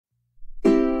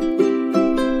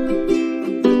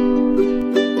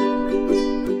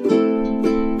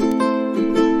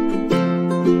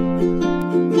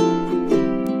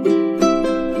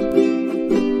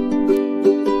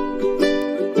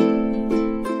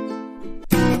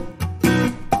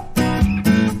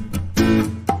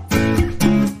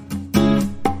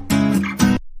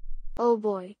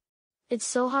It's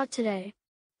so hot today.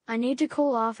 I need to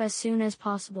cool off as soon as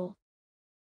possible.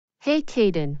 Hey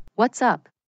Kayden, what's up?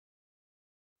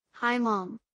 Hi,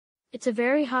 Mom. It's a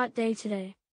very hot day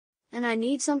today, and I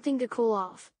need something to cool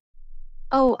off.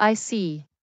 Oh, I see.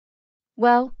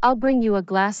 Well, I'll bring you a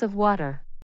glass of water.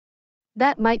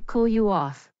 That might cool you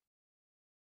off.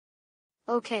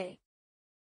 Okay.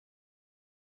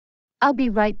 I'll be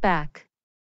right back.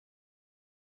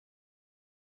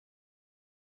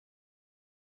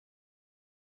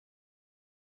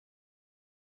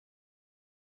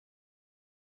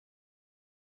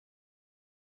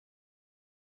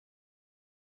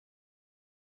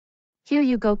 Here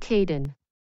you go, Kayden.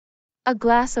 A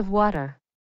glass of water.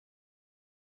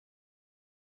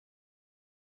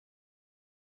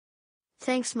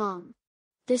 Thanks, Mom.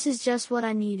 This is just what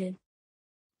I needed.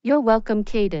 You're welcome,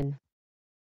 Kayden.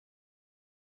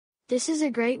 This is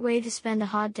a great way to spend a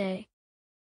hot day.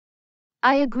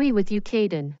 I agree with you,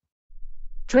 Kayden.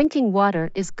 Drinking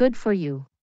water is good for you.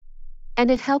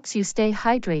 And it helps you stay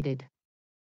hydrated.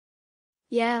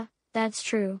 Yeah, that's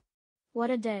true. What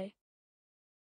a day.